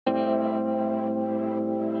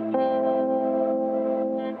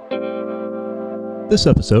This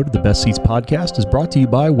episode of the Best Seats podcast is brought to you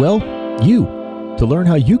by, well, you. To learn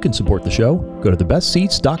how you can support the show, go to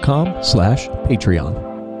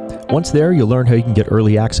thebestseats.com/Patreon. Once there, you'll learn how you can get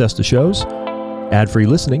early access to shows, ad-free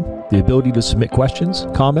listening, the ability to submit questions,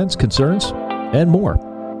 comments, concerns, and more.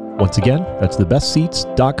 Once again, that's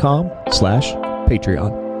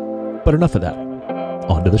thebestseats.com/Patreon. But enough of that.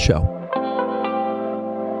 On to the show.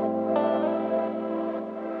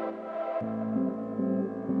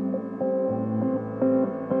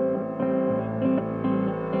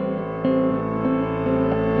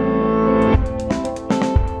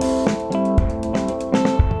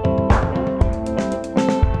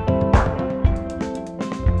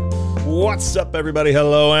 What's up, everybody?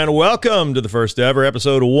 Hello, and welcome to the first ever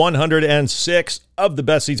episode 106 of the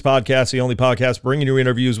Best Seats podcast, the only podcast bringing you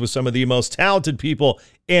interviews with some of the most talented people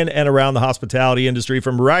in and around the hospitality industry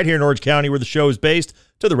from right here in Orange County, where the show is based,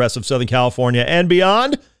 to the rest of Southern California and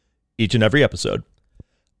beyond, each and every episode.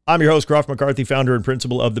 I'm your host, Croft McCarthy, founder and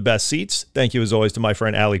principal of The Best Seats. Thank you, as always, to my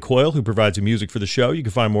friend Allie Coyle, who provides the music for the show. You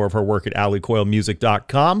can find more of her work at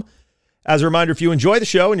alliecoylemusic.com. As a reminder, if you enjoy the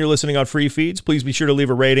show and you're listening on free feeds, please be sure to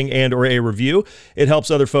leave a rating and or a review. It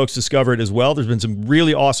helps other folks discover it as well. There's been some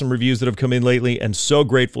really awesome reviews that have come in lately, and so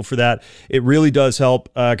grateful for that. It really does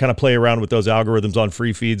help kind of play around with those algorithms on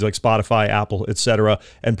free feeds like Spotify, Apple, etc.,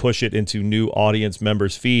 and push it into new audience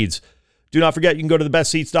members' feeds. Do not forget, you can go to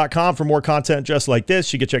thebestseats.com for more content just like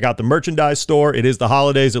this. You can check out the merchandise store. It is the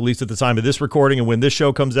holidays, at least at the time of this recording, and when this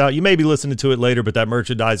show comes out, you may be listening to it later, but that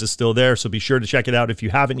merchandise is still there, so be sure to check it out if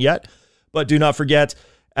you haven't yet. But do not forget,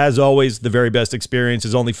 as always, the very best experience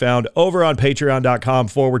is only found over on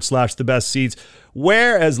patreon.com/thebestseats,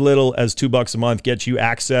 where as little as $2 a month gets you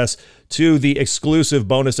access to the exclusive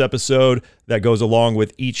bonus episode that goes along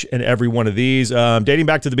with each and every one of these. Dating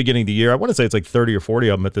back to the beginning of the year, I want to say it's like 30 or 40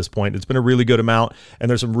 of them at this point. It's been a really good amount, and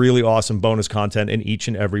there's some really awesome bonus content in each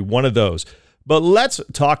and every one of those. But let's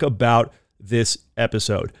talk about this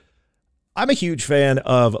episode. I'm a huge fan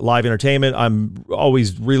of live entertainment. I'm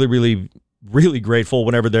always really grateful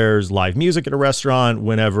whenever there's live music at a restaurant,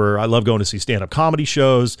 whenever I love going to see stand-up comedy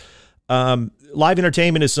shows. Live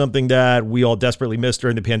entertainment is something that we all desperately missed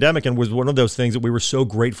during the pandemic and was one of those things that we were so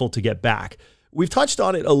grateful to get back. We've touched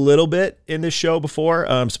on it a little bit in this show before,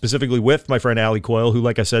 specifically with my friend Allie Coyle, who,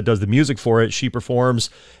 like I said, does the music for it. She performs,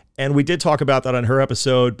 and we did talk about that on her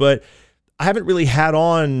episode, but I haven't really had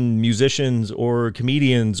on musicians or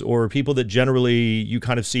comedians or people that generally you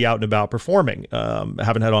kind of see out and about performing. I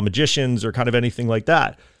haven't had on magicians or kind of anything like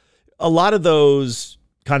that. A lot of those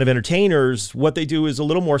kind of entertainers, what they do is a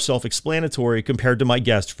little more self-explanatory compared to my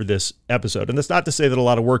guest for this episode. And that's not to say that a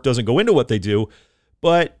lot of work doesn't go into what they do,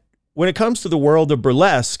 but when it comes to the world of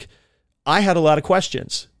burlesque, I had a lot of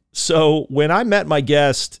questions. So when I met my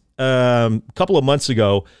guest a couple of months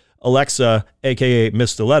ago, Alexa, aka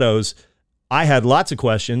Miss Stilettos, I had lots of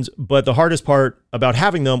questions, but the hardest part about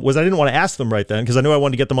having them was I didn't want to ask them right then because I knew I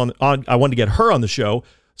wanted to get them on. I wanted to get her on the show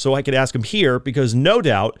so I could ask them here because no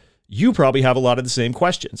doubt you probably have a lot of the same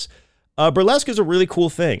questions. Burlesque is a really cool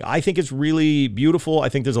thing. I think it's really beautiful. I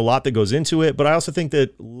think there's a lot that goes into it, but I also think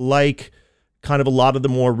that like kind of a lot of the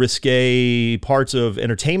more risque parts of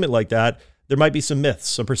entertainment like that, there might be some myths,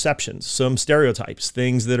 some perceptions, some stereotypes,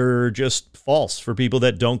 things that are just false for people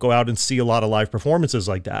that don't go out and see a lot of live performances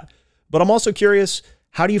like that. But I'm also curious,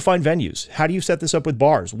 how do you find venues? How do you set this up with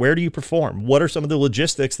bars? Where do you perform? What are some of the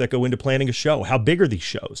logistics that go into planning a show? How big are these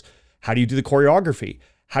shows? How do you do the choreography?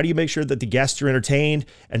 How do you make sure that the guests are entertained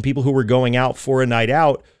and people who are going out for a night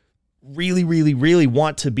out really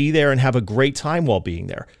want to be there and have a great time while being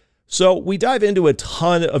there? So we dive into a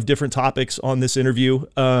ton of different topics on this interview.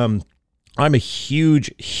 I'm a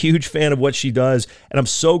huge fan of what she does, and I'm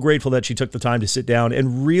so grateful that she took the time to sit down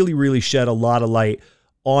and really shed a lot of light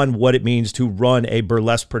on what it means to run a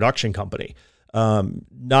burlesque production company.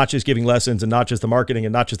 Not just giving lessons and not just the marketing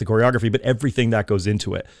and not just the choreography, but everything that goes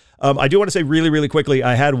into it. I do want to say really quickly,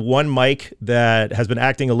 I had one mic that has been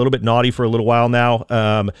acting a little bit naughty for a little while now.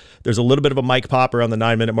 There's a little bit of a mic pop around the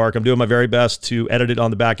 9-minute mark. I'm doing my very best to edit it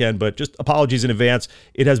on the back end, but just apologies in advance.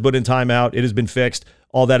 It has put in timeout. It has been fixed.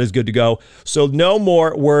 All that is good to go. So no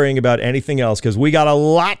more worrying about anything else because we got a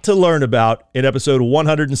lot to learn about in episode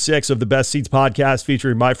 106 of the Best Seats podcast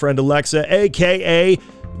featuring my friend Alexa, aka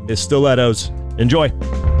Miss Stilettos. Enjoy.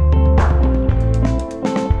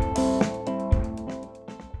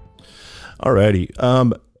 Alrighty.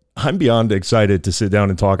 I'm beyond excited to sit down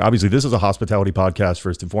and talk. Obviously, this is a hospitality podcast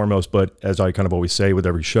first and foremost, but as I kind of always say with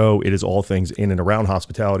every show, it is all things in and around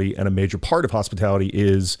hospitality, and a major part of hospitality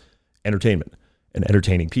is entertainment and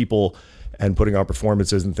entertaining people and putting on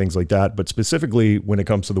performances and things like that. But specifically when it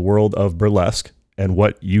comes to the world of burlesque and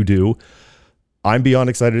what you do, I'm beyond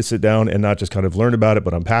excited to sit down and not just kind of learn about it,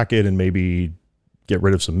 but unpack it and maybe get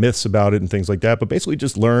rid of some myths about it and things like that, but basically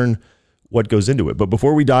just learn what goes into it. But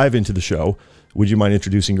before we dive into the show, would you mind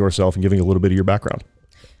introducing yourself and giving a little bit of your background?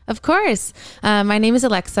 Of course. My name is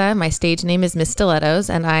Alexa. My stage name is Miss Stilettos,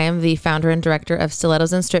 and I am the founder and director of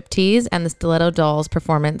Stilettos and Striptease and the Stiletto Dolls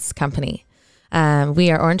Performance Company. We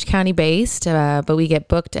are Orange County based, but we get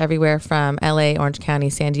booked everywhere from LA, Orange County,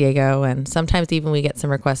 San Diego, and sometimes even we get some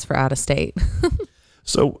requests for out of state.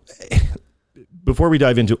 So before we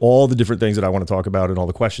dive into all the different things that I want to talk about and all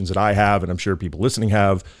the questions that I have, and I'm sure people listening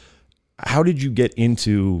have, how did you get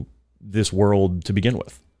into this world to begin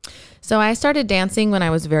with? So I started dancing when I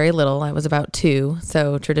was very little. I was about 2.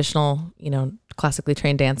 So traditional, classically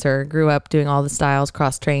trained dancer, grew up doing all the styles,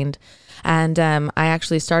 cross-trained. And I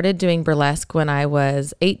actually started doing burlesque when I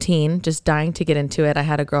was 18, just dying to get into it. I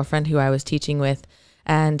had a girlfriend who I was teaching with,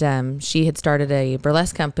 and she had started a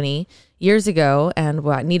burlesque company years ago and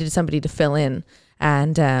needed somebody to fill in.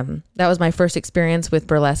 And that was my first experience with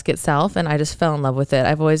burlesque itself, and I just fell in love with it.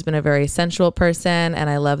 I've always been a very sensual person, and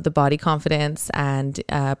I love the body confidence and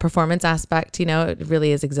performance aspect. It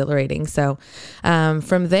really is exhilarating. So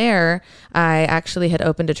from there, I actually had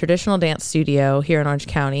opened a traditional dance studio here in Orange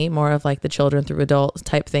County, more of like the children through adults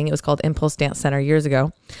type thing. It was called Impulse Dance Center years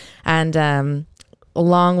ago. And a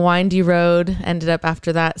long, windy road. Ended up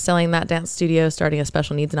after that selling that dance studio, starting a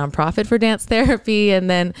special needs nonprofit for dance therapy. And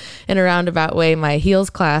then in a roundabout way, my heels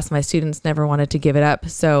class, my students never wanted to give it up.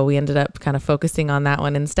 So we ended up kind of focusing on that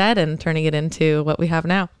one instead and turning it into what we have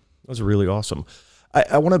now. That's really awesome.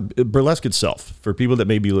 I want to, burlesque itself, for people that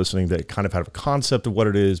may be listening that kind of have a concept of what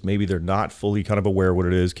it is, maybe they're not fully kind of aware of what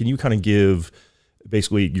it is. Can you kind of give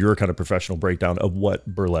basically your kind of professional breakdown of what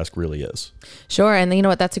burlesque really is? Sure. And you know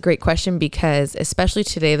what, that's a great question, because especially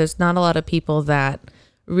today, there's not a lot of people that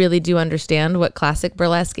really do understand what classic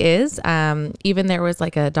burlesque is. Even there was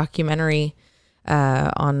like a documentary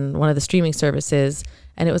on one of the streaming services,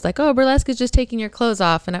 and it was like, oh, burlesque is just taking your clothes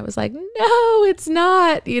off. And I was like, no, it's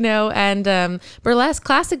not, and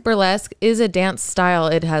classic burlesque is a dance style.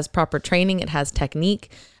 It has proper training. It has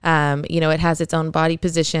technique. It has its own body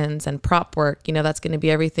positions and prop work. That's going to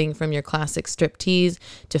be everything from your classic striptease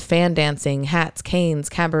to fan dancing, hats, canes,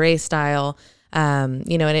 cabaret style. And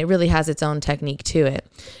it really has its own technique to it.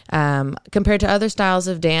 Compared to other styles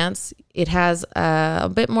of dance, it has a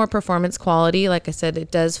bit more performance quality. Like I said,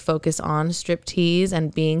 it does focus on striptease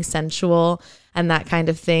and being sensual and that kind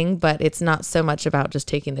of thing, but it's not so much about just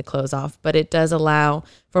taking the clothes off, but it does allow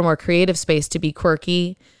for more creative space to be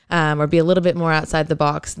quirky, or be a little bit more outside the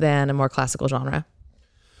box than a more classical genre.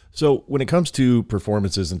 So when it comes to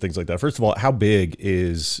performances and things like that, first of all, how big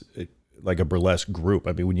is like a burlesque group?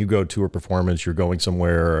 I mean, when you go to a performance, you're going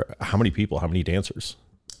somewhere, how many people, how many dancers?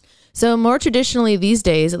 So more traditionally these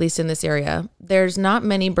days, at least in this area, there's not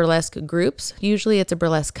many burlesque groups. Usually it's a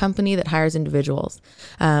burlesque company that hires individuals.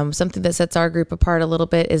 Something that sets our group apart a little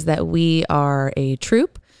bit is that we are a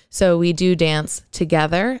troupe. So we do dance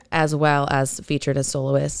together as well as featured as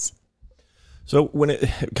soloists. So when it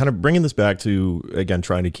kind of bringing this back to, again,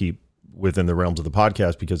 trying to keep within the realms of the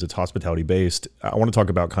podcast because it's hospitality based, I want to talk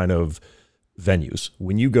about kind of venues.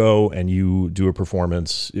 When you go and you do a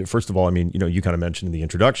performance, first of all, I mean, you kind of mentioned in the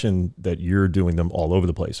introduction that you're doing them all over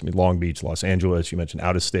the place. I mean, Long Beach, Los Angeles, you mentioned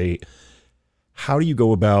out of state. How do you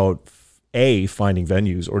go about finding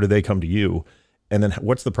venues, or do they come to you? And then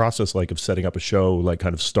what's the process like of setting up a show, like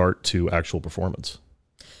kind of start to actual performance?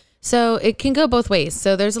 So it can go both ways.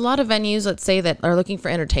 So there's a lot of venues, let's say, that are looking for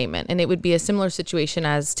entertainment, and it would be a similar situation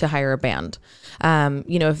as to hire a band.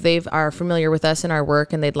 If they are familiar with us and our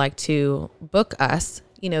work and they'd like to book us,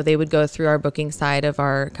 they would go through our booking side of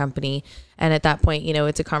our company. And at that point,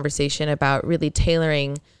 it's a conversation about really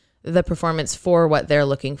tailoring the performance for what they're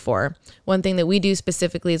looking for. One thing that we do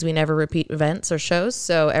specifically is we never repeat events or shows.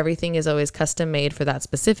 So everything is always custom made for that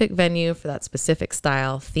specific venue, for that specific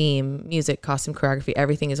style, theme, music, costume, choreography.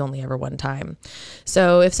 Everything is only ever one time.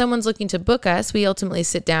 So if someone's looking to book us, we ultimately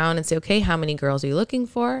sit down and say, okay, how many girls are you looking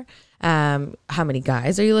for? How many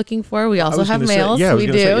guys are you looking for? We also have males. We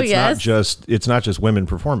do. Yes. It's not just women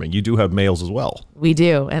performing. You do have males as well. We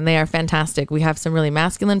do. And they are fantastic. We have some really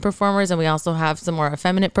masculine performers, and we also have some more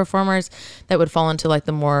effeminate performers that would fall into like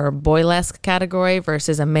the more boylesque category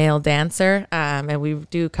versus a male dancer. And we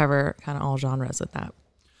do cover kind of all genres with that.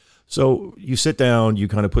 So you sit down, you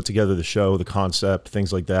kind of put together the show, the concept,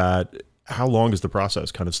 things like that. How long does the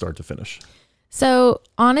process kind of start to finish? So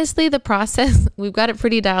honestly, the process, we've got it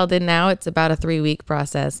pretty dialed in now. It's about a 3-week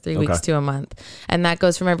process, 3 weeks to a month. And that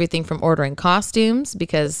goes from everything from ordering costumes,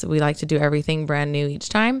 because we like to do everything brand new each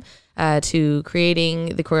time, to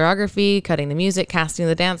creating the choreography, cutting the music, casting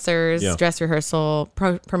the dancers, dress rehearsal,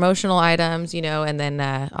 promotional items, and then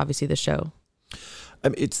obviously the show.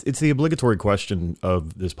 It's the obligatory question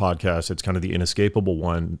of this podcast. It's kind of the inescapable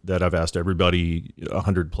one that I've asked everybody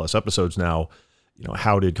 100 plus episodes now.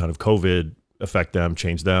 How did kind of COVID affect them,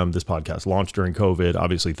 change them? This podcast launched during COVID.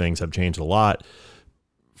 Obviously, things have changed a lot.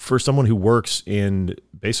 For someone who works in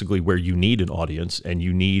basically where you need an audience and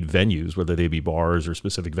you need venues, whether they be bars or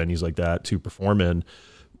specific venues like that to perform in,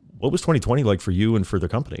 what was 2020 like for you and for the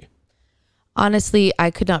company? Honestly,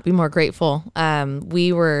 I could not be more grateful.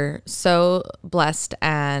 We were so blessed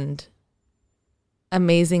and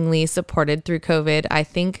amazingly supported through COVID. I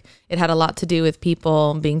think it had a lot to do with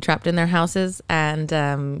people being trapped in their houses, and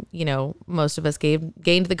most of us gained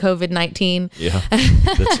the COVID-19.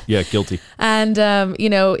 Guilty. And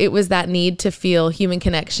it was that need to feel human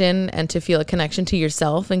connection and to feel a connection to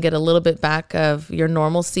yourself and get a little bit back of your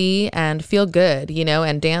normalcy and feel good,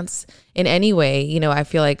 and dance in any way. I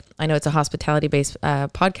feel like, I know it's a hospitality based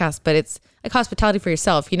podcast, but it's like hospitality for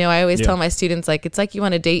yourself. I always tell my students, it's like you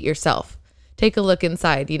want to date yourself. Take a look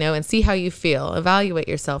inside, and see how you feel. Evaluate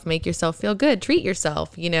yourself, make yourself feel good, treat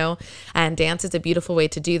yourself, and dance is a beautiful way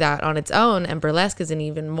to do that on its own. And burlesque is an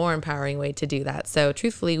even more empowering way to do that. So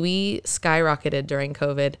truthfully, we skyrocketed during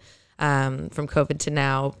COVID, from COVID to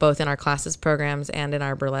now, both in our classes programs and in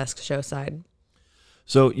our burlesque show side.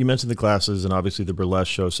 So you mentioned the classes and obviously the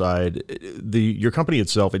burlesque show side. Your company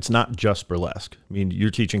itself, it's not just burlesque. I mean,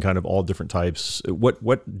 you're teaching kind of all different types.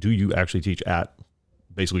 What do you actually teach at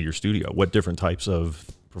basically your studio? What different types of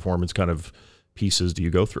performance kind of pieces do you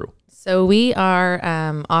go through? So we are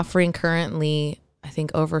offering currently, I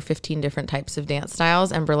think, over 15 different types of dance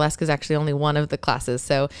styles, and burlesque is actually only one of the classes.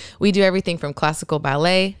 So we do everything from classical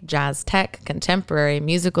ballet, jazz tech, contemporary,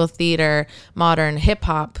 musical theater, modern hip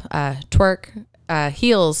hop, twerk,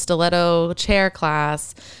 heels, stiletto, chair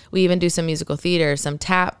class. We even do some musical theater, some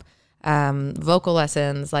tap, vocal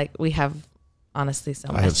lessons. We have honestly so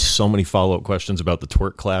much. I have so many follow-up questions about the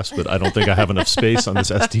twerk class, but I don't think I have enough space on this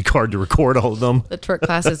SD card to record all of them. The twerk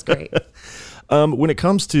class is great. When it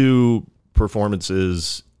comes to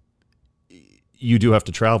performances, you do have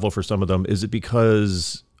to travel for some of them. Is it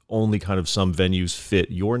because only kind of some venues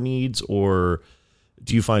fit your needs, or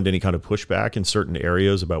do you find any kind of pushback in certain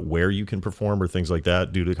areas about where you can perform or things like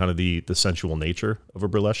that due to kind of the sensual nature of a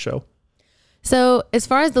burlesque show? So as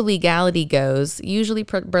far as the legality goes, usually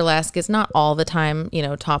burlesque is not all the time,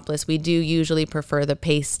 topless. We do usually prefer the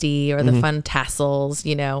pasty or the fun tassels,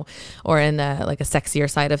 or in a sexier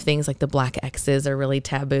side of things, like the black X's are really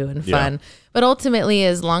taboo and fun. But ultimately,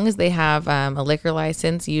 as long as they have a liquor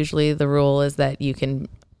license, usually the rule is that you can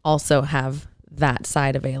also have that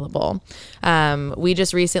side available. We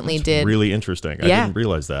just recently did. Really interesting. I didn't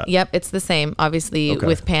realize that. Yep. It's the same, obviously,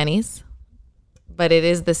 with panties. But it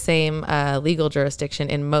is the same legal jurisdiction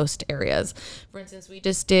in most areas. For instance, we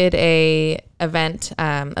just did a event,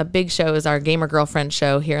 a big show is our Gamer Girlfriend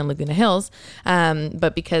show here in Laguna Hills.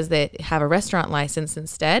 But because they have a restaurant license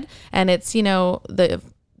instead, and it's,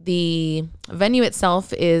 the venue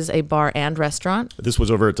itself is a bar and restaurant. This was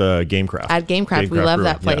over at Gamecraft. At Gamecraft, we love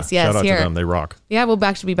that place. Yes, shout out here. to them, they rock. Yeah, we'll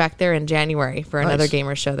actually be back there in January for another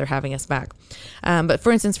gamer show. They're having us back. But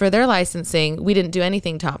for instance, for their licensing, we didn't do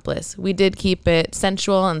anything topless. We did keep it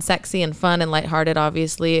sensual and sexy and fun and lighthearted.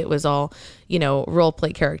 Obviously, it was all, role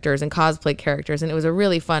play characters and cosplay characters, and it was a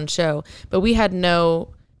really fun show. But we had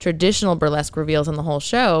no traditional burlesque reveals on the whole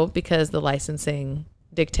show because the licensing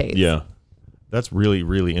dictates. Yeah. That's really,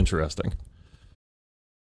 really interesting.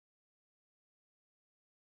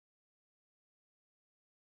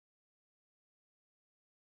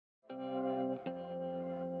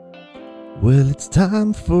 Well, it's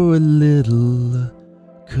time for a little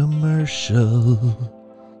commercial.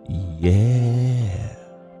 Yeah.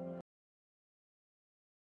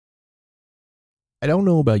 I don't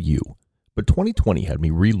know about you, but 2020 had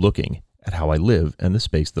me re-looking at how I live and the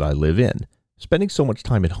space that I live in. Spending so much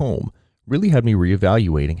time at home really had me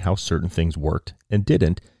reevaluating how certain things worked and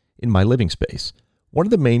didn't in my living space. One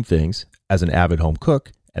of the main things, as an avid home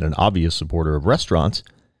cook and an obvious supporter of restaurants,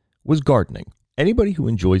 was gardening. Anybody who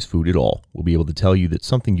enjoys food at all will be able to tell you that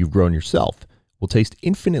something you've grown yourself will taste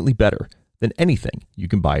infinitely better than anything you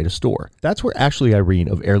can buy at a store. That's where Ashley Irene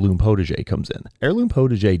of Heirloom Potager comes in. Heirloom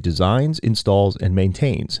Potager designs, installs, and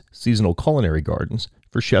maintains seasonal culinary gardens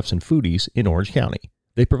for chefs and foodies in Orange County.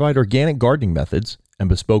 They provide organic gardening methods and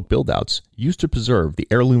bespoke build-outs used to preserve the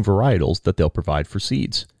heirloom varietals that they'll provide for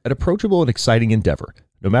seeds. An approachable and exciting endeavor,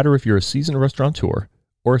 no matter if you're a seasoned restaurateur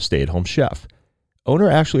or a stay-at-home chef. Owner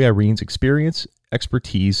Ashley Irene's experience,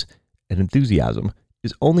 expertise, and enthusiasm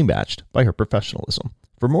is only matched by her professionalism.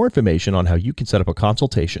 For more information on how you can set up a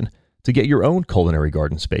consultation to get your own culinary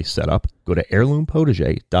garden space set up, go to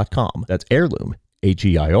heirloompotager.com. That's heirloom,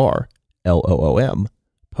 HEIRLOOM,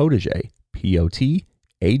 potager, POTAGER.com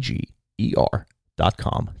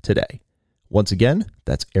today. Once again,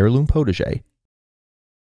 that's Heirloom Potager.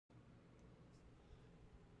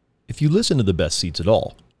 If you listen to the best seats at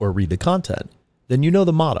all, or read the content, then you know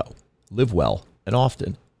the motto, live well and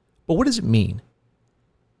often. But what does it mean?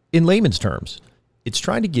 In layman's terms, it's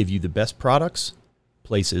trying to give you the best products,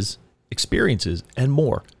 places, experiences, and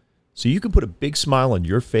more, so you can put a big smile on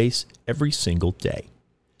your face every single day.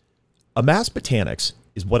 Amass Botanics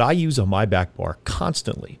is what I use on my back bar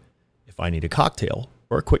constantly if I need a cocktail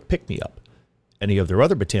or a quick pick-me-up. Any of their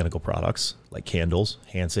other botanical products, like candles,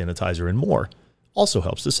 hand sanitizer, and more, also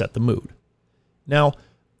helps to set the mood. Now,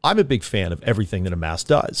 I'm a big fan of everything that Amass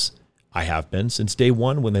does. I have been since day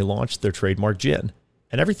one when they launched their trademark gin,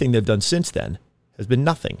 and everything they've done since then has been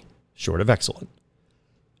nothing short of excellent.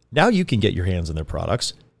 Now you can get your hands on their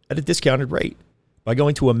products at a discounted rate by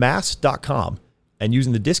going to amass.com and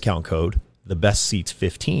using the discount code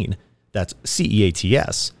TheBestSeats15, that's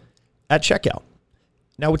CEATS, at checkout.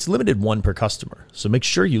 Now it's limited one per customer, so make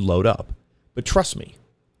sure you load up. But trust me,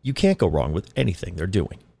 you can't go wrong with anything they're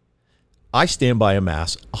doing. I stand by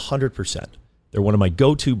Amass 100%. They're one of my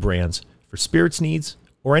go-to brands for spirits needs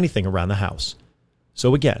or anything around the house.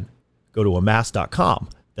 So again, go to amass.com,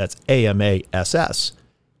 that's AMASS,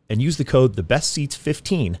 and use the code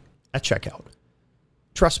TheBestSeats15 at checkout.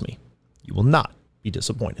 Trust me, you will not be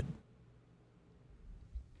disappointed.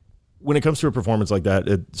 When it comes to a performance like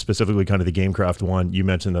that, specifically kind of the Gamecraft one, you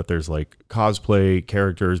mentioned that there's like cosplay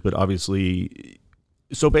characters, but obviously,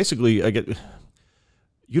 so basically,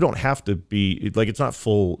 you don't have to be like, it's not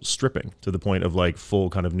full stripping to the point of like full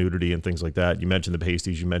kind of nudity and things like that. You mentioned the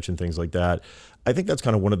pasties, you mentioned things like that. I think that's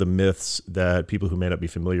kind of one of the myths that people who may not be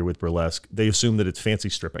familiar with burlesque, they assume that it's fancy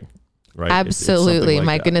stripping, right? Absolutely. It's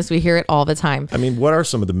My goodness, we hear it all the time. I mean, what are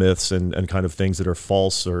some of the myths and kind of things that are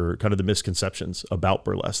false or kind of the misconceptions about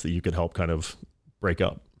burlesque that you could help kind of break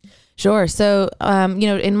up? Sure. So,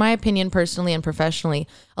 in my opinion, personally and professionally,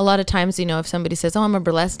 a lot of times, if somebody says, oh, I'm a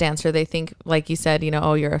burlesque dancer, they think, like you said,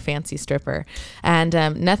 oh, you're a fancy stripper. And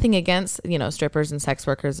nothing against, strippers and sex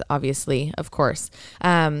workers, obviously, of course.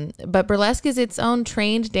 But burlesque is its own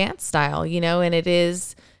trained dance style, and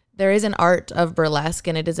there is an art of burlesque,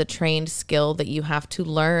 and it is a trained skill that you have to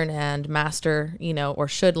learn and master, or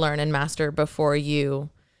should learn and master before you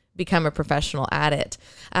become a professional at it.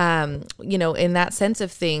 In that sense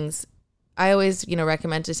of things, I always,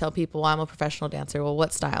 recommend to tell people, well, I'm a professional dancer. Well,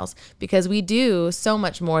 what styles? Because we do so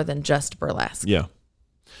much more than just burlesque. Yeah.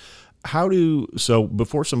 So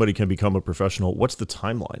before somebody can become a professional, what's the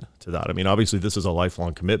timeline to that? I mean, obviously this is a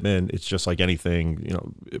lifelong commitment. It's just like anything,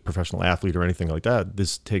 a professional athlete or anything like that.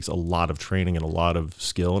 This takes a lot of training and a lot of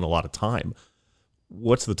skill and a lot of time.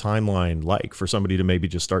 What's the timeline like for somebody to maybe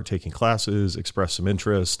just start taking classes, express some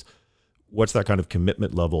interest? What's that kind of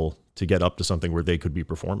commitment level to get up to something where they could be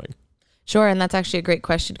performing? Sure. And that's actually a great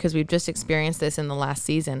question because we've just experienced this in the last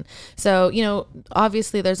season. So,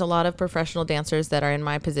 obviously there's a lot of professional dancers that are in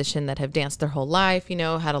my position that have danced their whole life,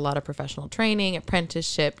 had a lot of professional training,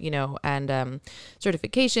 apprenticeship, and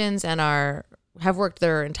certifications and have worked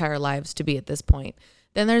their entire lives to be at this point.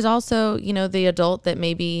 Then there's also, the adult that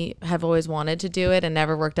maybe have always wanted to do it and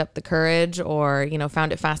never worked up the courage or,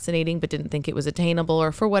 found it fascinating but didn't think it was attainable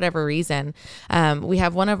or for whatever reason. We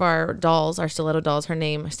have one of our dolls, our stiletto dolls,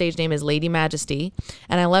 her stage name is Lady Majesty.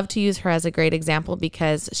 And I love to use her as a great example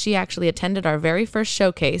because she actually attended our very first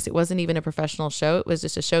showcase. It wasn't even a professional show. It was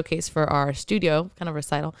just a showcase for our studio, kind of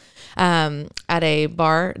recital, at a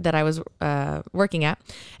bar that I was working at.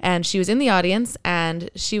 And she was in the audience and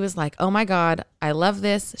she was like, oh my God, I love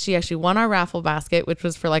this. She actually won our raffle basket, which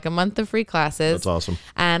was for like a month of free classes. That's awesome.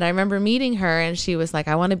 And I remember meeting her and she was like,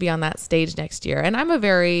 I want to be on that stage next year. And I'm a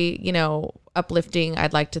very, uplifting,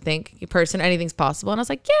 I'd like to think, person, anything's possible. And I was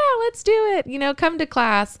like, yeah, let's do it, come to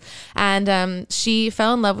class. And she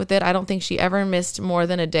fell in love with it. I don't think she ever missed more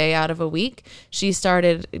than a day out of a week. She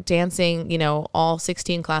started dancing, all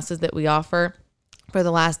 16 classes that we offer for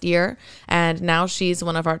the last year. And now she's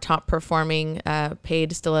one of our top performing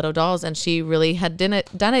paid stiletto dolls. And she really had done it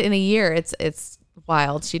in a year. It's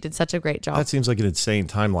wild. She did such a great job. That seems like an insane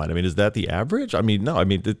timeline. I mean, is that the average? I mean, no,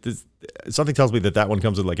 something tells me that one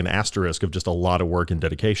comes with like an asterisk of just a lot of work and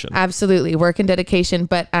dedication. Absolutely. Work and dedication.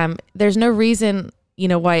 But there's no reason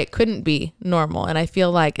why it couldn't be normal. And I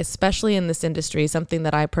feel like, especially in this industry, something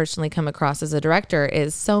that I personally come across as a director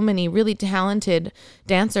is so many really talented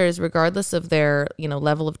dancers, regardless of their,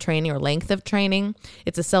 level of training or length of training.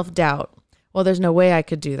 It's a self-doubt. well, there's no way I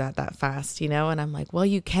could do that fast, And I'm like, well,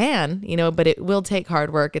 you can, but it will take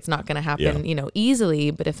hard work. It's not going to happen,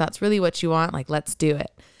 easily. But if that's really what you want, like, let's do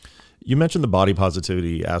it. You mentioned the body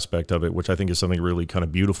positivity aspect of it, which I think is something really kind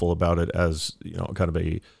of beautiful about it as, kind of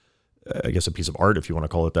I guess a piece of art, if you want to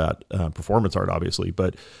call it that, performance art, obviously.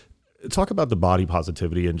 But talk about the body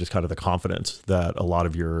positivity and just kind of the confidence that a lot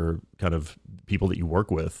of your kind of people that you work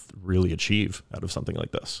with really achieve out of something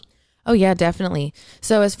like this. Oh yeah, definitely.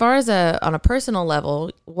 So as far as on a personal level,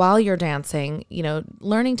 while you're dancing,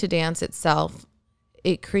 learning to dance itself,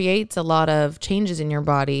 it creates a lot of changes in your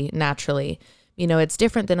body naturally. It's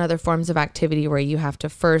different than other forms of activity where you have to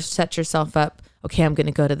first set yourself up. Okay, I'm going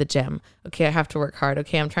to go to the gym. Okay, I have to work hard.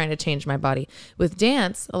 Okay, I'm trying to change my body. With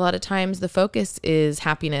dance, a lot of times the focus is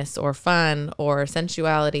happiness or fun or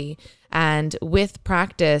sensuality. And with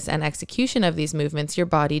practice and execution of these movements, your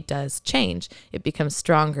body does change. It becomes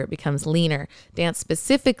stronger. It becomes leaner. Dance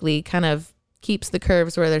specifically kind of keeps the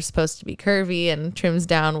curves where they're supposed to be curvy and trims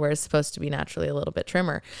down where it's supposed to be naturally a little bit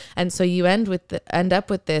trimmer. And so you end up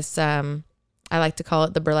with this, I like to call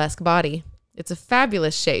it the burlesque body. It's a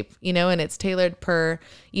fabulous shape, and it's tailored per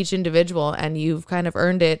each individual, and you've kind of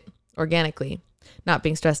earned it organically, not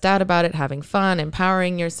being stressed out about it, having fun,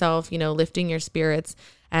 empowering yourself, lifting your spirits,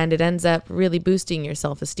 and it ends up really boosting your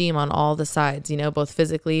self-esteem on all the sides, both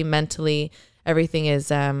physically, mentally, everything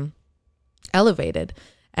is elevated.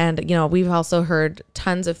 And, we've also heard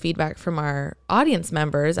tons of feedback from our audience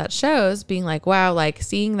members at shows being like, wow, like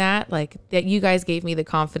seeing that, like that you guys gave me the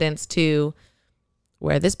confidence to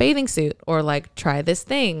wear this bathing suit or like try this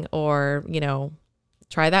thing or,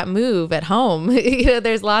 try that move at home.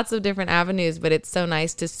 There's lots of different avenues, but it's so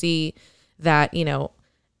nice to see that,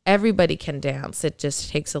 everybody can dance. It just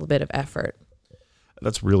takes a little bit of effort.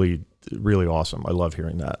 That's really, really awesome. I love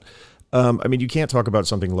hearing that. You can't talk about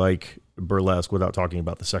something like burlesque without talking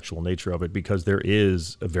about the sexual nature of it, because there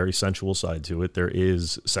is a very sensual side to it. There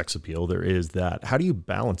is sex appeal. There is that. How do you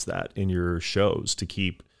balance that in your shows to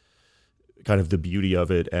keep kind of the beauty of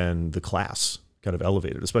it and the class kind of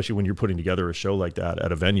elevated, especially when you're putting together a show like that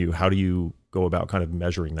at a venue? How do you go about kind of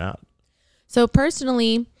measuring that? So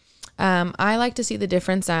personally, I like to see the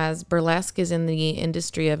difference as burlesque is in the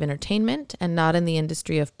industry of entertainment and not in the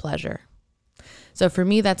industry of pleasure. So for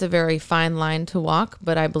me, that's a very fine line to walk,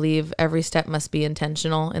 but I believe every step must be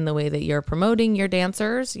intentional in the way that you're promoting your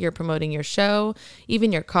dancers, you're promoting your show,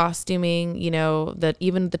 even your costuming, that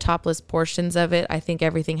even the topless portions of it. I think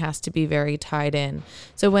everything has to be very tied in.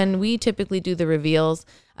 So when we typically do the reveals,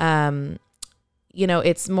 it's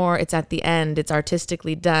at the end, it's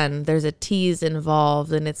artistically done. There's a tease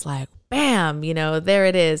involved and it's like, bam, there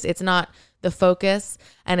it is. It's not the focus,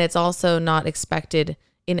 and it's also not expected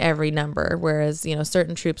in every number, whereas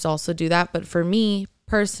certain troupes also do that. But for me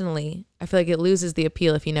personally, I feel like it loses the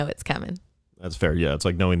appeal if you know it's coming. That's fair. Yeah, it's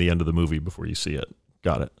like knowing the end of the movie before you see it.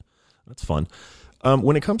 Got it. That's fun.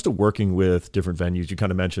 When it comes to working with different venues, you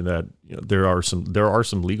kind of mentioned that there are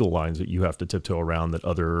some legal lines that you have to tiptoe around that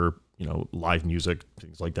other live music,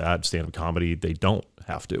 things like that, stand-up comedy, they don't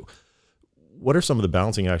have to. What are some of the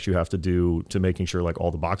balancing acts you have to do to making sure like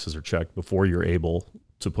all the boxes are checked before you're able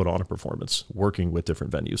to put on a performance working with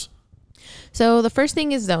different venues? So the first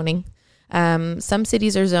thing is zoning. Some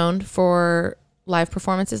cities are zoned for live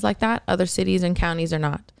performances like that. Other cities and counties are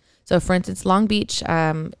not. So for instance, Long Beach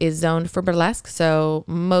is zoned for burlesque. So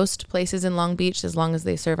most places in Long Beach, as long as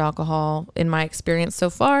they serve alcohol, in my experience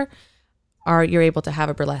so far, you're able to have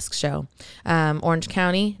a burlesque show. Orange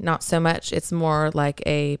County, not so much. It's more like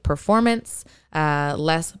a performance,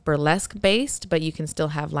 less burlesque based, but you can still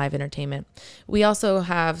have live entertainment. We also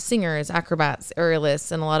have singers, acrobats,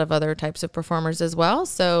 aerialists, and a lot of other types of performers as well.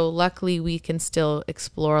 So luckily we can still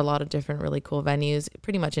explore a lot of different really cool venues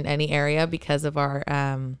pretty much in any area because of our,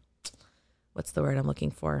 what's the word I'm looking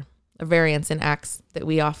for? A variance in acts that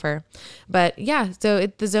we offer. But yeah, so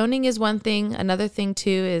the zoning is one thing. Another thing too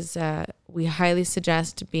is we highly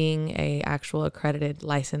suggest being a actual accredited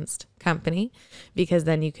licensed company, because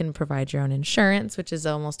then you can provide your own insurance, which is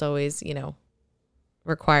almost always,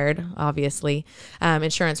 required, obviously.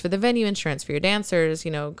 Insurance for the venue, insurance for your dancers,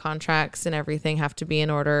 contracts and everything have to be in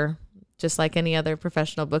order. Just like any other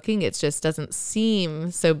professional booking, it just doesn't seem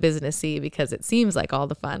so businessy because it seems like all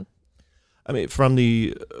the fun. I mean, from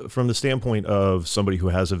the standpoint of somebody who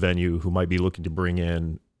has a venue who might be looking to bring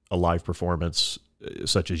in a live performance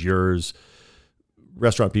such as yours,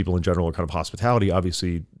 restaurant people in general, kind of hospitality,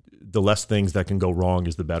 obviously the less things that can go wrong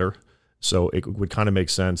is the better. So it would kind of make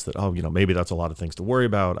sense that, maybe that's a lot of things to worry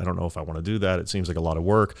about. I don't know if I want to do that. It seems like a lot of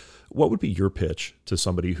work. What would be your pitch to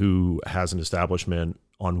somebody who has an establishment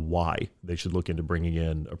on why they should look into bringing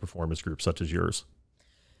in a performance group such as yours?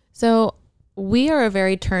 So We are a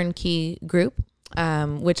very turnkey group,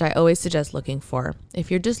 which I always suggest looking for.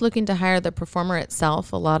 If you're just looking to hire the performer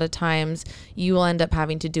itself, a lot of times you will end up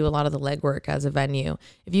having to do a lot of the legwork as a venue.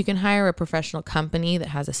 If you can hire a professional company that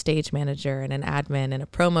has a stage manager and an admin and a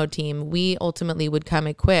promo team, we ultimately would come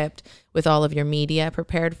equipped with all of your media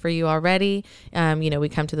prepared for you already. We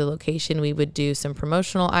come to the location, we would do some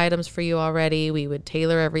promotional items for you already. We would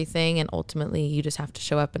tailor everything, and ultimately you just have to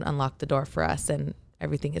show up and unlock the door for us, and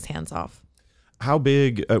everything is hands off. How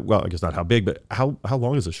big, well, I guess not how big, but how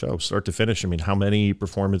long is the show, start to finish? I mean, how many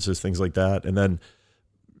performances, things like that? And then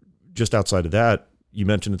just outside of that, you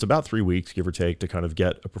mentioned it's about 3 weeks, give or take, to kind of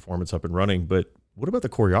get a performance up and running. But what about the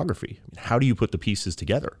choreography? I mean, how do you put the pieces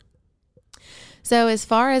together? So as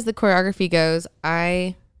far as the choreography goes,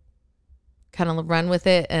 I kind of run with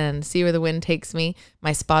it and see where the wind takes me.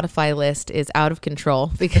 My Spotify list is out of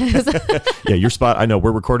control because yeah, your spot. I know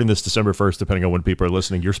we're recording this December 1st, depending on when people are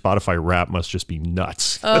listening. Your Spotify rap must just be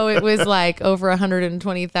nuts. Oh, it was like over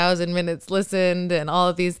 120,000 minutes listened and all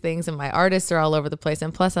of these things. And my artists are all over the place.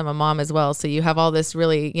 And plus I'm a mom as well. So you have all this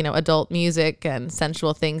really, adult music and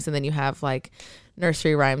sensual things. And then you have like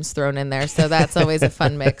nursery rhymes thrown in there. So that's always a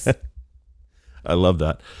fun mix. I love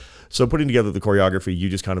that. So putting together the choreography, you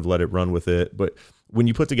just kind of let it run with it. But when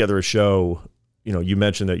you put together a show, you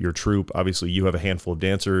mentioned that your troupe, obviously you have a handful of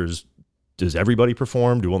dancers. Does everybody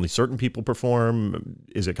perform? Do only certain people perform?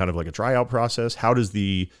 Is it kind of like a tryout process? How does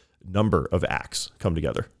the number of acts come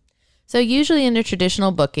together? So usually in a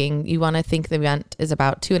traditional booking, you want to think the event is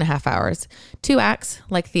about 2.5 hours, 2 acts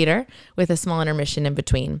like theater with a small intermission in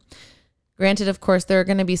between. Granted, of course, there are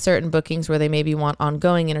going to be certain bookings where they maybe want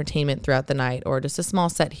ongoing entertainment throughout the night or just a small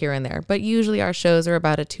set here and there. But usually our shows are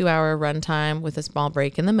about a 2-hour runtime with a small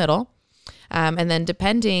break in the middle. And then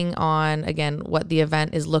depending on, again, what the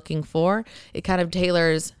event is looking for, it kind of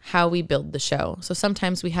tailors how we build the show. So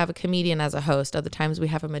sometimes we have a comedian as a host. Other times we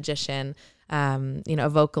have a magician, a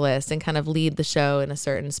vocalist, and kind of lead the show in a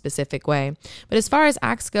certain specific way. But as far as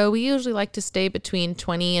acts go, we usually like to stay between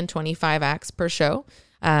 20 and 25 acts per show.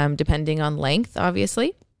 Depending on length,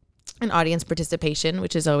 obviously, and audience participation,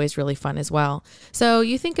 which is always really fun as well. So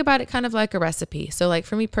you think about it kind of like a recipe. So like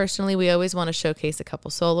for me personally, we always want to showcase a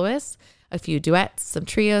couple soloists, a few duets, some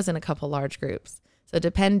trios, and a couple large groups. So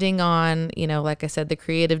depending on, like I said, the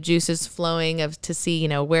creative juices flowing to see,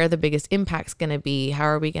 where the biggest impact's going to be, how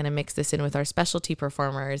are we going to mix this in with our specialty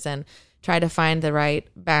performers and try to find the right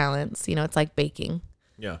balance. It's like baking.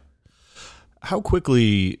 Yeah. How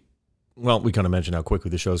quickly... Well, we kind of mentioned how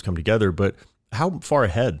quickly the shows come together, but how far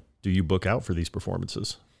ahead do you book out for these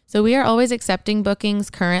performances? So we are always accepting bookings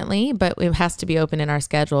currently, but it has to be open in our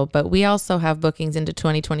schedule. But we also have bookings into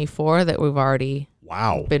 2024 that we've already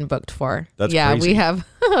been booked for. That's crazy. We have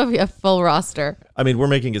a full roster. I mean, we're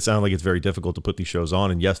making it sound like it's very difficult to put these shows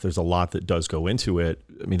on. And yes, there's a lot that does go into it.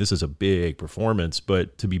 I mean, this is a big performance,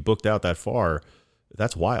 but to be booked out that far,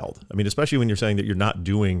 that's wild. I mean, especially when you're saying that you're not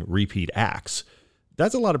doing repeat acts.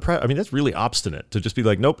 That's a lot of prep. I mean, that's really obstinate to just be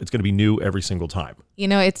like, nope, it's going to be new every single time.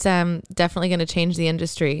 It's definitely going to change the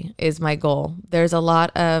industry is my goal. There's a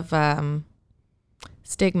lot of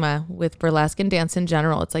stigma with burlesque and dance in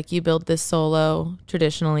general. It's like you build this solo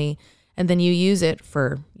traditionally, and then you use it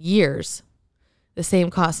for years. The same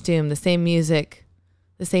costume, the same music,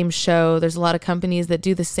 the same show. There's a lot of companies that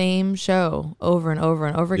do the same show over and over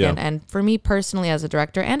and over again. And for me personally, as a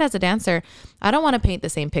director and as a dancer, I don't want to paint the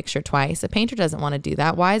same picture twice. A painter doesn't want to do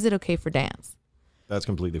that. Why is it okay for dance? That's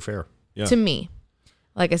completely fair. Yeah. To me.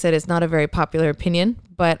 Like I said, it's not a very popular opinion,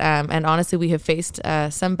 but and honestly, we have faced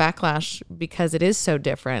some backlash because it is so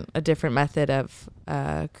different, a different method of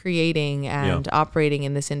creating and operating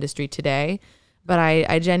in this industry today. But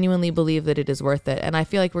I genuinely believe that it is worth it. And I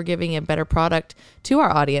feel like we're giving a better product to our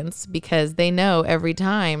audience because they know every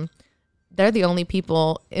time they're the only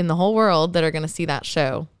people in the whole world that are going to see that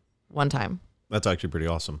show one time. That's actually pretty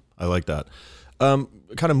awesome. I like that. Kind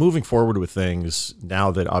of moving forward with things now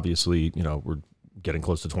that obviously, we're getting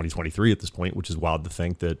close to 2023 at this point, which is wild to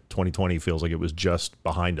think that 2020 feels like it was just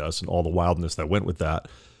behind us and all the wildness that went with that.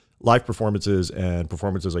 Live performances and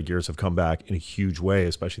performances like yours have come back in a huge way,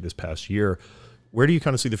 especially this past year. Where do you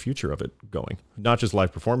kind of see the future of it going? Not just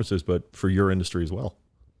live performances, but for your industry as well.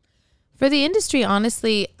 For the industry,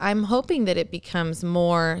 honestly, I'm hoping that it becomes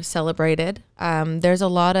more celebrated. There's a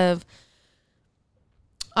lot of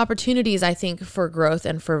opportunities, I think, for growth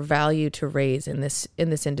and for value to raise in this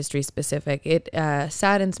industry specific. It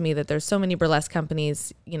saddens me that there's so many burlesque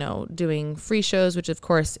companies, doing free shows, which of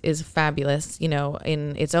course is fabulous,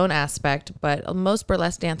 in its own aspect. But most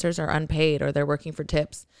burlesque dancers are unpaid or they're working for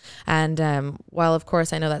tips. And while of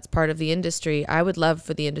course I know that's part of the industry, I would love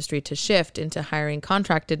for the industry to shift into hiring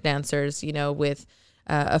contracted dancers, with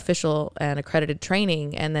official and accredited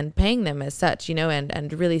training, and then paying them as such,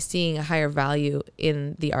 and really seeing a higher value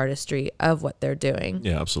in the artistry of what they're doing.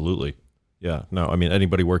 Yeah, absolutely. Yeah. No, I mean,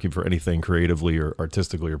 anybody working for anything creatively or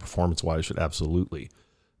artistically or performance-wise should absolutely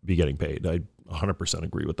be getting paid. I 100%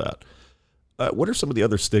 agree with that. What are some of the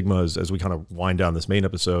other stigmas as we kind of wind down this main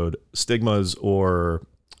episode? Stigmas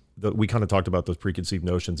we kind of talked about those preconceived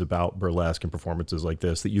notions about burlesque and performances like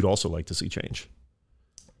this that you'd also like to see change.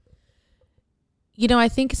 I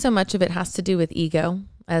think so much of it has to do with ego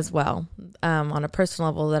as well, on a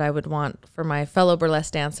personal level, that I would want for my fellow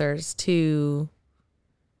burlesque dancers to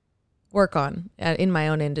work on in my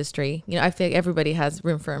own industry. I feel like everybody has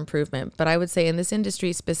room for improvement, but I would say in this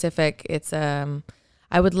industry specific, it's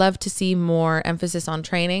I would love to see more emphasis on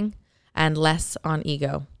training and less on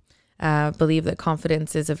ego. Believe that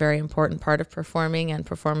confidence is a very important part of performing and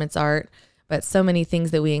performance art. But so many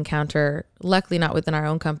things that we encounter, luckily not within our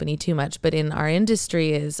own company too much, but in our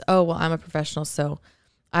industry is, oh, well, I'm a professional, so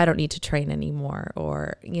I don't need to train anymore.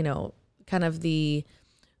 Or, kind of the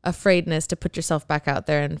afraidness to put yourself back out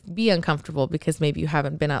there and be uncomfortable because maybe you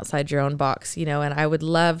haven't been outside your own box, and I would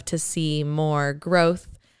love to see more growth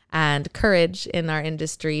and courage in our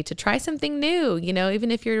industry to try something new.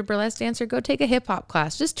 Even if you're a burlesque dancer, go take a hip hop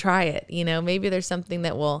class, just try it. Maybe there's something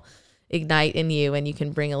that will ignite in you and you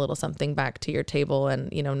can bring a little something back to your table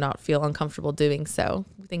and, not feel uncomfortable doing so.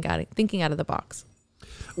 Thinking out of the box.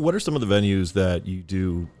 What are some of the venues that you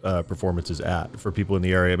do performances at for people in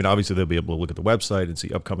the area? I mean, obviously they'll be able to look at the website and see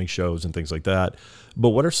upcoming shows and things like that.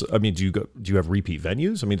 But do you have repeat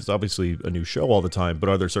venues? I mean, it's obviously a new show all the time, but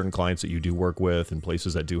are there certain clients that you do work with and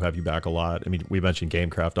places that do have you back a lot? I mean, we mentioned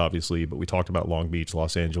Gamecraft, obviously, but we talked about Long Beach,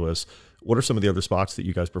 Los Angeles. What are some of the other spots that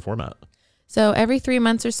you guys perform at? So every 3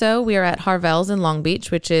 months or so, we are at Harvell's in Long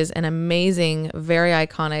Beach, which is an amazing, very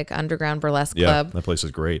iconic underground burlesque club. Yeah, that place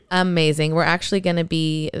is great. Amazing. We're actually going to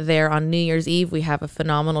be there on New Year's Eve. We have a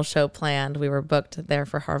phenomenal show planned. We were booked there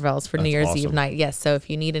for Harvell's for New Year's Eve night. Yes, so if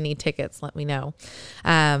you need any tickets, let me know.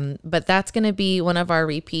 But that's going to be one of our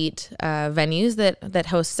repeat venues that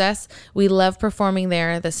hosts us. We love performing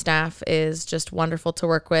there. The staff is just wonderful to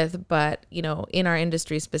work with. But, in our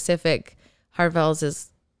industry specific, Harvell's is,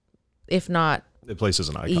 if not, the place is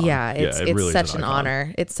an icon. Yeah, it's really such an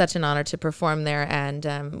honor. It's such an honor to perform there,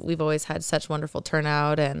 and we've always had such wonderful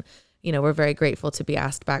turnout, and we're very grateful to be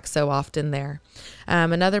asked back so often there.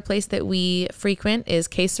 Another place that we frequent is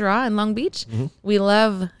Que Sera in Long Beach. Mm-hmm. We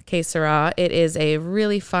love Que Sera. It is a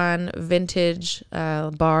really fun vintage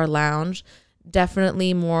bar lounge.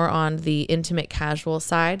 Definitely more on the intimate casual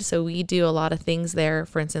side. So we do a lot of things there.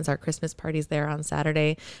 For instance, our Christmas party's there on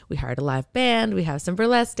Saturday. We hired a live band. We have some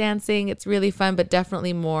burlesque dancing. It's really fun, but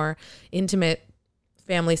definitely more intimate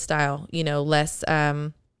family style, less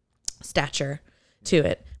stature to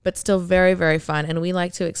it, but still very, very fun. And we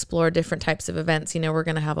like to explore different types of events. We're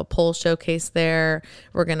going to have a pole showcase there.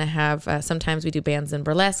 We're going to have, sometimes we do bands in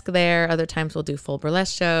burlesque there. Other times we'll do full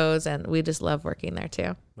burlesque shows, and we just love working there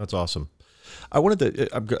too. That's awesome.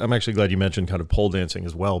 I'm actually glad you mentioned kind of pole dancing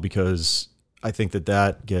as well, because I think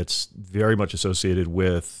that gets very much associated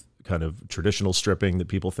with kind of traditional stripping that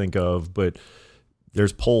people think of, but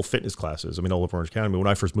there's pole fitness classes. I mean, all over Orange County. I mean, when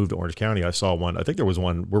I first moved to Orange County, I saw one. I think there was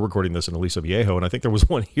one. We're recording this in Aliso Viejo, and I think there was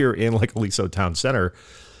one here in like Aliso Town Center.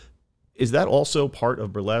 Is that also part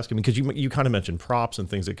of burlesque? I mean, because you kind of mentioned props and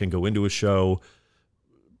things that can go into a show.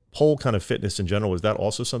 Pole kind of fitness in general, is that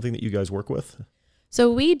also something that you guys work with? So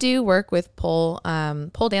we do work with pole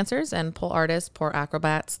dancers and pole artists, pole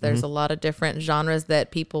acrobats. There's a lot of different genres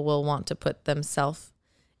that people will want to put themselves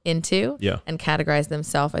into and categorize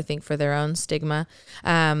themselves, I think, for their own stigma,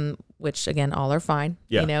 which again, all are fine.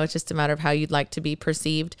 Yeah. It's just a matter of how you'd like to be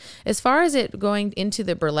perceived. As far as it going into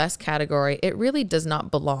the burlesque category, it really does not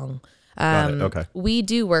belong. Okay. We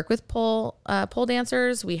do work with pole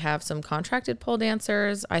dancers. We have some contracted pole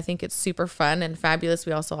dancers. I think it's super fun and fabulous.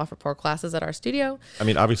 We also offer pole classes at our studio. I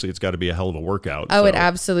mean, obviously it's got to be a hell of a workout. Oh, so. It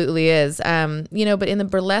absolutely is. But in the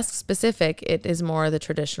burlesque specific, it is more the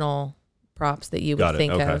traditional props that you would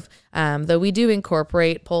think of. Though we do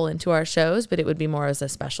incorporate pole into our shows, but it would be more as a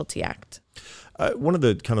specialty act. One of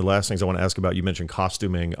the kind of last things I want to ask about, you mentioned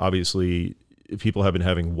costuming. Obviously, people have been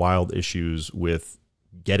having wild issues with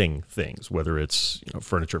getting things, whether it's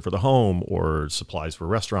furniture for the home or supplies for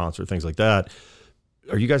restaurants or things like that.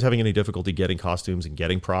 are you guys having any difficulty getting costumes and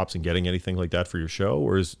getting props and getting anything like that for your show?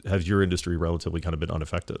 Or has your industry relatively kind of been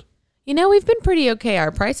unaffected? We've been pretty okay.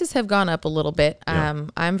 Our prices have gone up a little bit. Yeah.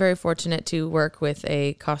 I'm very fortunate to work with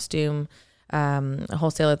a costume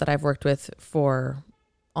wholesaler that I've worked with for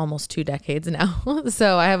almost 2 decades now.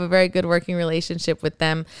 So I have a very good working relationship with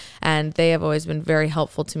them, and they have always been very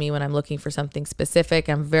helpful to me when I'm looking for something specific.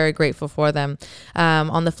 I'm very grateful for them.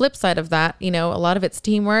 On the flip side of that, a lot of it's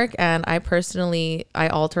teamwork, and I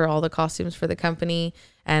alter all the costumes for the company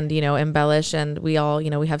and, embellish, and we all,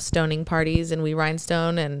 we have stoning parties and we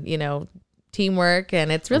rhinestone and, teamwork,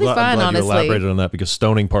 and it's really fun. I'm glad honestly, you elaborated on that, because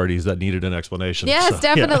stoning parties, that needed an explanation. Yes,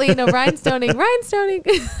 definitely. Yeah. Rhinestoning.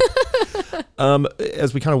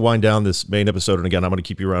 As we kind of wind down this main episode, and again, I'm going to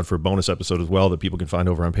keep you around for a bonus episode as well that people can find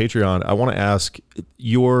over on Patreon. I want to ask,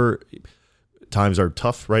 your times are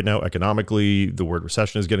tough right now economically. The word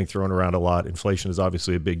recession is getting thrown around a lot. Inflation is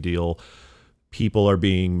obviously a big deal. People are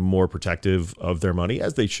being more protective of their money,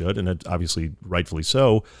 as they should, and obviously rightfully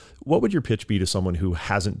so. What would your pitch be to someone who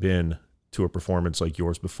hasn't been to a performance like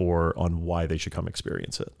yours before on why they should come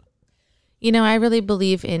experience it? I really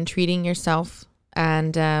believe in treating yourself,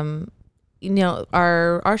 and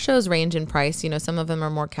our shows range in price. Some of them are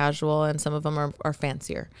more casual and some of them are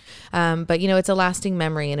fancier. But it's a lasting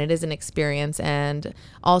memory, and it is an experience. And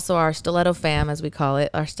also our Stiletto fam, as we call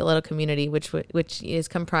it, our Stiletto community, which is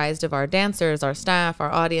comprised of our dancers, our staff,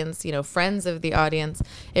 our audience, friends of the audience.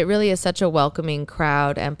 It really is such a welcoming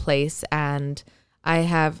crowd and place. And I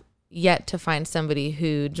have yet to find somebody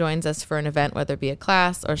who joins us for an event, whether it be a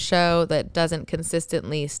class or show, that doesn't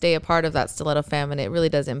consistently stay a part of that Stiletto fam, and it really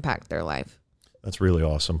does impact their life. That's really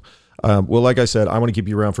awesome. Well, like I said, I want to keep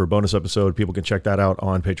you around for a bonus episode. People can check that out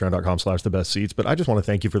on patreon.com/thebestseats. But I just want to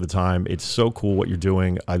thank you for the time. It's so cool what you're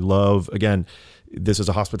doing. I love, again, this is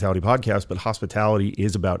a hospitality podcast, but hospitality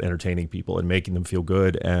is about entertaining people and making them feel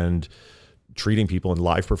good, and treating people, and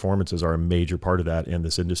live performances are a major part of that in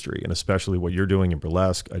this industry, and especially what you're doing in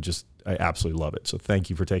burlesque. I absolutely love it. So thank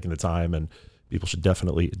you for taking the time, and people should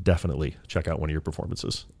definitely check out one of your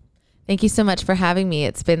performances. Thank you so much for having me.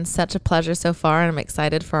 It's been such a pleasure so far, and I'm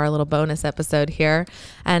excited for our little bonus episode here.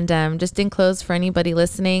 And just in close, for anybody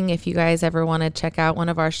listening, if you guys ever want to check out one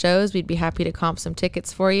of our shows, we'd be happy to comp some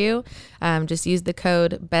tickets for you. Just use the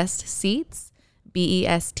code BESTSEATS,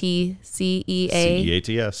 BESTCEATS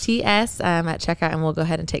at checkout, and we'll go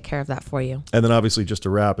ahead and take care of that for you. And then obviously, just to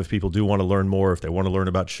wrap, if people do want to learn more, if they want to learn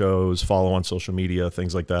about shows, follow on social media,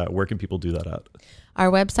 things like that, where can people do that at?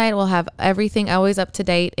 Our website will have everything always up to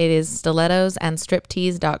date. It is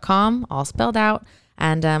stilettosandstriptease.com, all spelled out.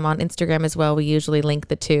 And on Instagram as well, we usually link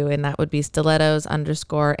the two, and that would be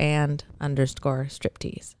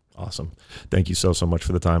stilettos_and_striptease. Awesome. Thank you so much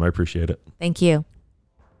for the time. I appreciate it. Thank you.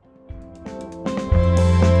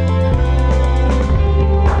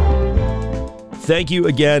 Thank you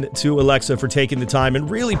again to Alexa for taking the time and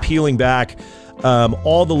really peeling back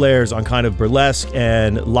all the layers on kind of burlesque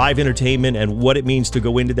and live entertainment and what it means to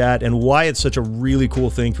go into that, and why it's such a really cool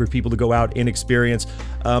thing for people to go out and experience.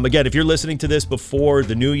 Again, if you're listening to this before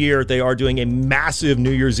the new year, they are doing a massive New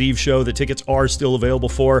Year's Eve show that tickets are still available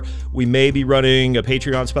for. We may be running a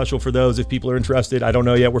Patreon special for those if people are interested. I don't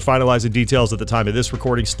know yet. We're finalizing details at the time of this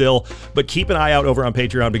recording still, but keep an eye out over on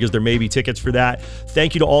Patreon because there may be tickets for that.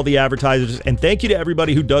 Thank you to all the advertisers, and thank you to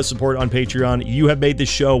everybody who does support on Patreon. You have made this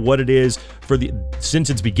show what it is since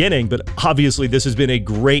its beginning, but obviously this has been a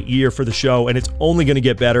great year for the show, and it's only going to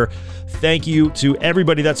get better. Thank you to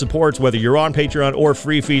everybody that supports, whether you're on Patreon or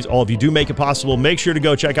free feeds. All of you do make it possible. Make sure to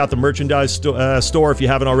go check out the merchandise store if you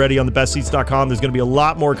haven't already on thebestseats.com. There's going to be a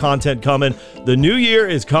lot more content coming. The new year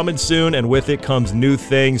is coming soon, and with it comes new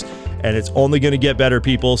things, and it's only going to get better,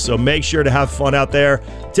 people. So make sure to have fun out there.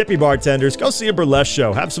 Tip your bartenders. Go see a burlesque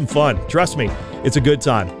show. Have some fun. Trust me, it's a good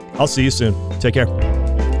time. I'll see you soon. Take care.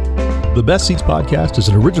 The Best Seats podcast is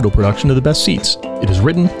an original production of The Best Seats. It is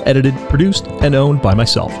written, edited, produced, and owned by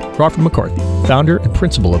myself, Crawford McCarthy, founder and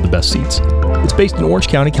principal of The Best Seats. It's based in Orange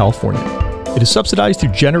County, California. It is subsidized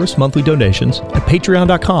through generous monthly donations at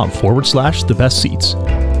patreon.com/The Best Seats.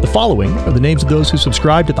 The following are the names of those who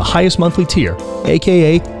subscribed at the highest monthly tier,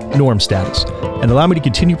 aka Norm Status, and allow me to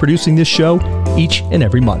continue producing this show each and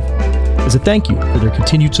every month. As a thank you for their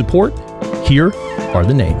continued support, here are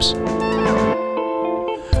the names.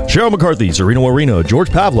 Cheryl McCarthy, Serena Warino, George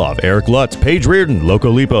Pavlov, Eric Lutz, Paige Reardon,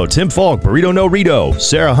 Loco Lipo, Tim Falk, Burrito No Rito,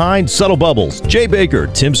 Sarah Hines, Subtle Bubbles, Jay Baker,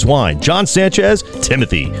 Tim Swine, John Sanchez,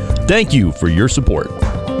 Timothy. Thank you for your support.